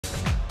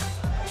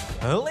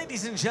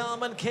Ladies and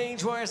gentlemen,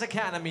 Cage Warriors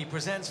Academy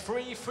presents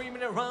three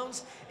 3-minute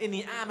rounds in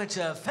the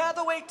amateur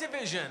featherweight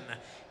division.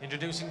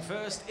 Introducing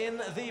first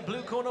in the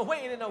blue corner,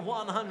 weighing in at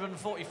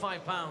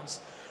 145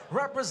 pounds.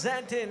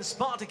 Representing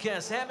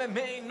Spartacus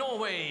MMA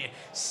Norway,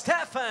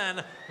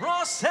 Stefan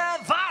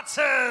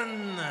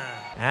Rossevatn.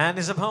 And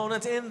his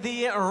opponent in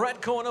the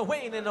red corner,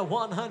 weighing in at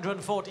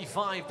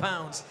 145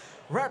 pounds.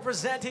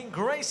 Representing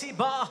Gracie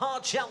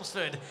Barhart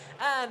Chelmsford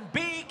and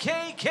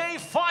BKK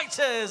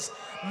Fighters,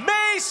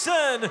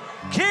 Mason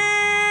Kinsella.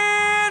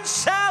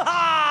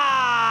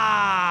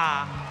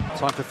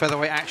 Time for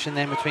featherweight action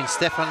then between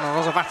Stefan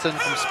Rossevatn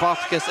from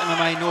Spartacus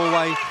MMA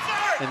Norway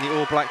in the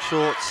all-black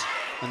shorts,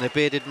 and the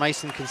bearded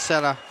Mason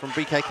Kinsella from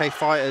BKK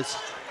Fighters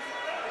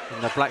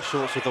in the black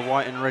shorts with the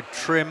white and red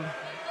trim.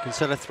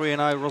 Kinsella 3-0,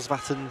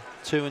 Rossevatn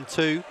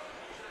 2-2.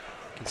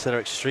 Kinsella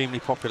extremely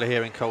popular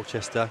here in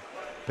Colchester.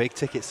 Big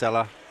ticket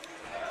seller.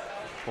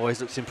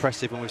 Always looks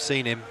impressive when we've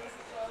seen him.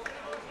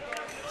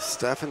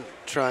 Stefan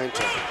trying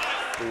to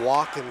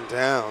walk him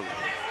down.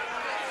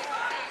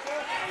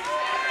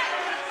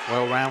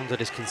 Well-rounded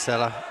is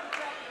Kinsella.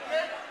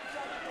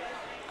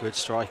 Good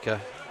striker,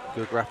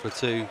 good grappler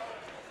too.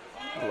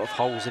 A lot of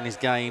holes in his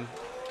game.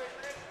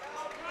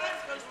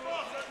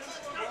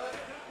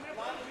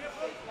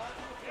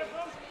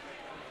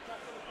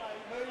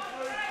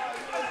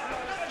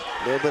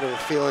 A little bit of a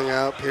feeling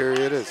out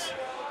period as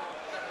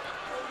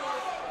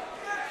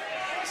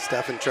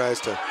Stefan tries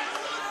to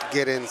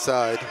get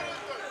inside.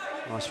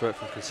 Nice work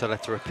from Kinsella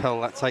to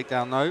repel that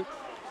takedown though.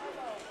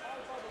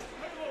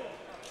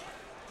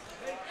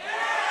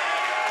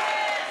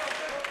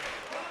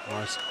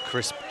 Nice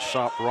crisp,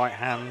 sharp right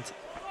hand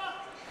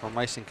from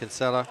Mason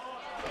Kinsella.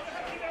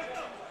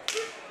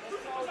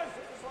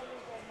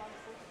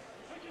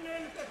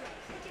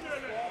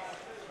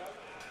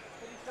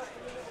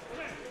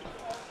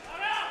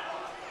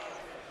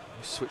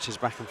 He switches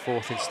back and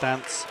forth in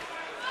stance.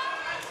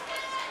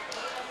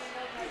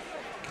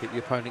 Keep the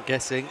opponent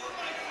guessing.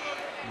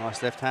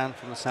 Nice left hand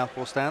from the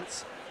southpaw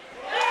stance.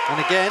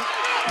 And again.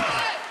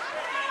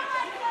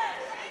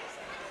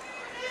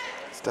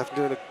 Stefan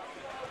doing a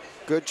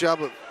good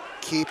job of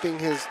keeping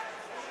his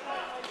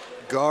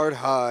guard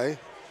high.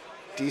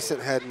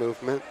 Decent head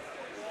movement.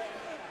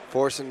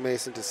 Forcing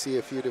Mason to see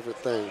a few different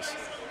things.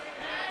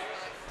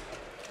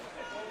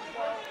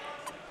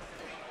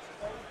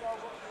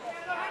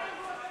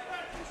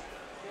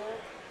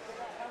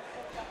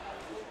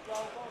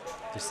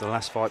 This is the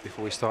last fight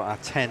before we start our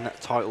 10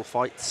 title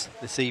fights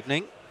this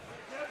evening.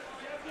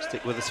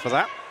 Stick with us for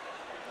that.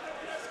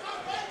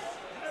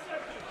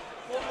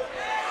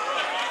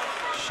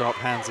 Sharp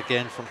hands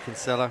again from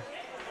Kinsella.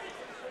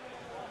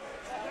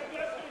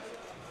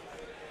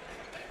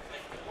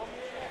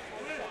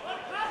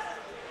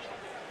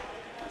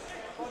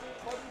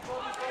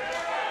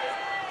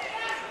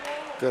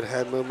 Good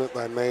head movement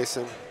by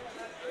Mason.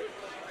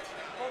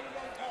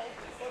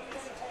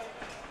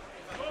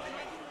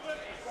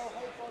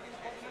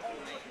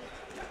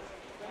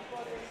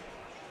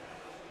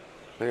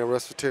 Look at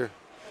Rossevatn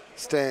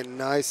staying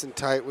nice and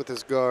tight with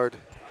his guard.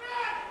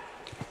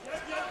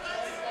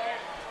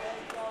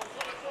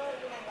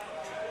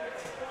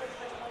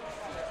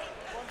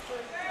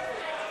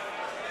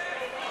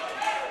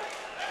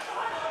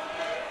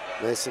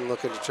 Mason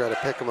looking to try to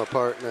pick him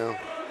apart now.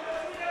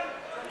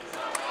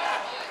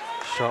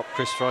 Sharp,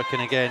 crisp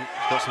striking again.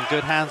 Got some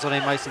good hands on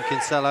him, Mason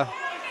Kinsella.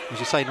 As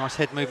you say, nice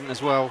head movement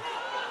as well.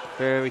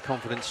 Very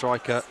confident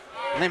striker.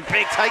 And then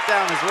big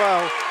takedown as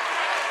well.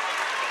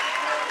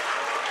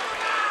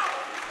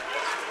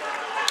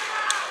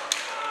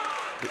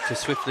 Look to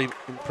swiftly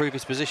improve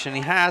his position.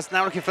 He has.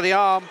 Now looking for the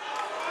arm.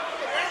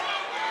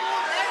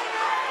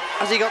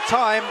 Has he got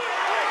time?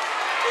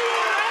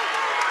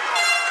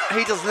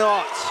 He does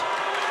not.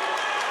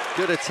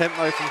 Good attempt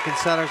though from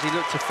Kinsella as he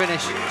looked to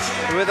finish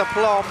with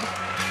aplomb.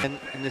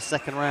 In the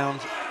second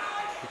round,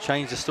 he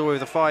changed the story of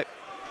the fight.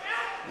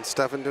 And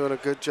Stefan doing a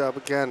good job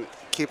again,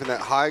 keeping that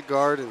high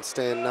guard and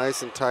staying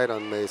nice and tight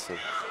on Mason.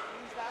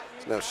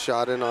 He's now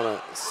shot in on a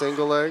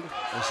single leg.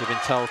 Also been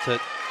told to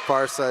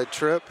far side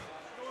trip.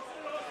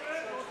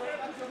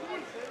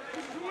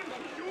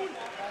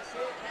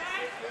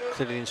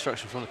 Clearly the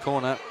instruction from the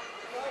corner.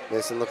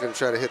 Mason looking to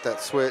try to hit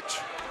that switch.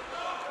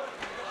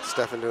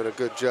 Stefan doing a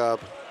good job.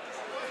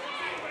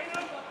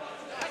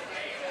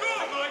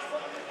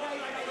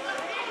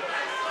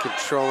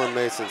 Controlling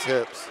Mason's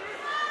hips.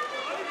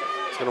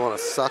 He's going to want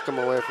to suck him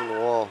away from the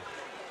wall.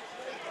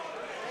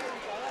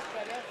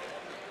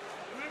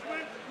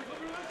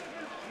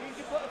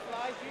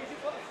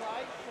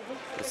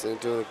 Mason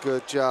doing a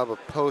good job of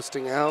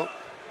posting out.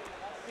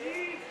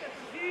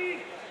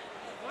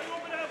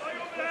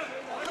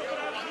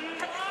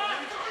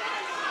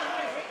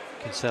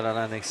 Kinsella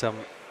landing some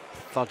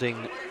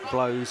thudding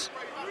blows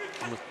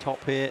on the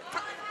top here.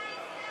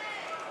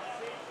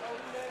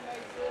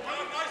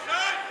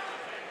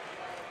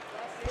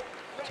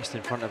 Just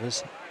in front of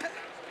us.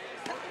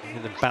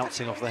 And then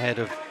bouncing off the head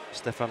of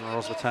Stefan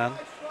Rossevatn.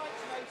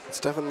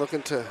 Stefan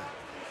looking to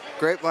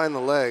grapevine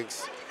the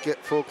legs, get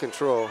full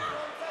control.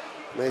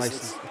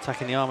 Mason's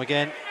attacking the arm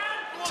again.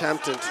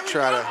 attempting to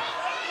try to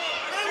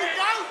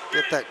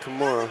get that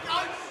Kimura.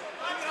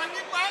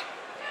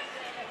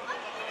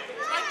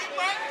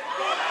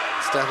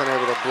 Stefan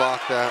able to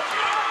block that.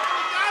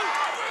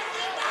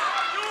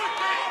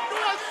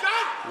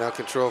 Now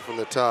control from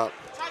the top.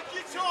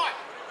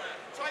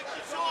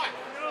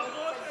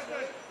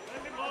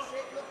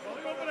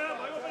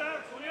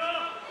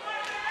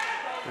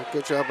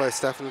 Good job by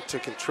Stefan to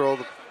control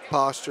the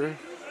posture.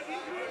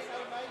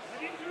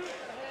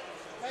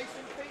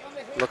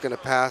 Looking to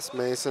pass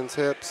Mason's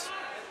hips.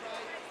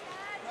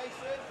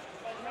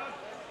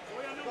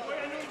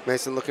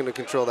 Mason looking to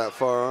control that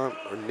far arm,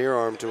 or near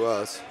arm to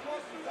us.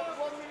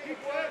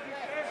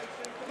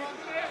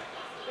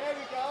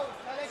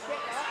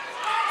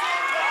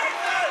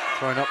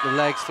 Throwing up the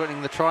legs,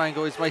 threatening the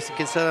triangle. Is Mason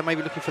Kinsella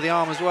maybe looking for the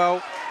arm as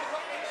well?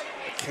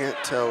 I can't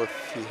tell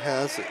if he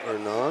has it or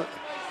not.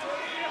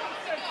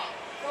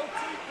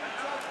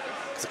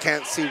 I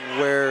can't see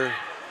where.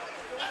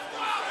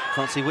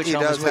 Can't see which he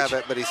arm does is which. have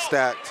it, but he's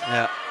stacked.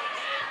 Yeah.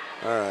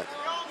 All right.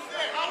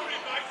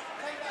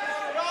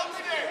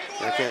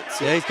 I can't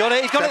see. Yeah, he's got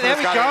it. He's got it. There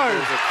we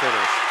go.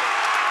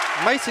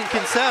 Mason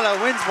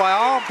Kinsella wins by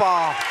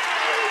armbar.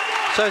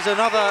 Shows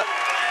another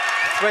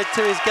thread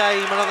to his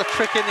game, another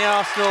trick in the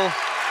arsenal.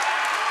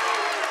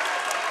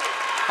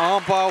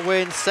 Armbar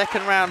wins,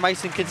 second round.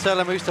 Mason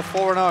Kinsella moves to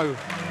 4-0.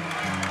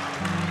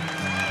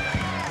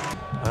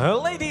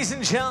 Ladies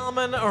and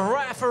gentlemen,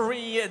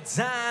 referee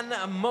Dan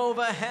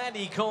Moverhead,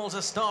 he calls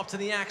a stop to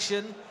the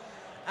action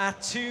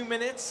at 2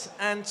 minutes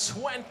and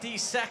 20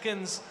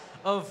 seconds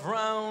of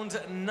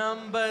round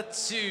number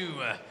 2.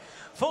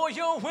 For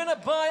your winner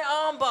by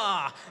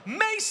armbar,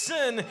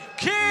 Mason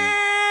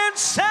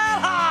Kinsella!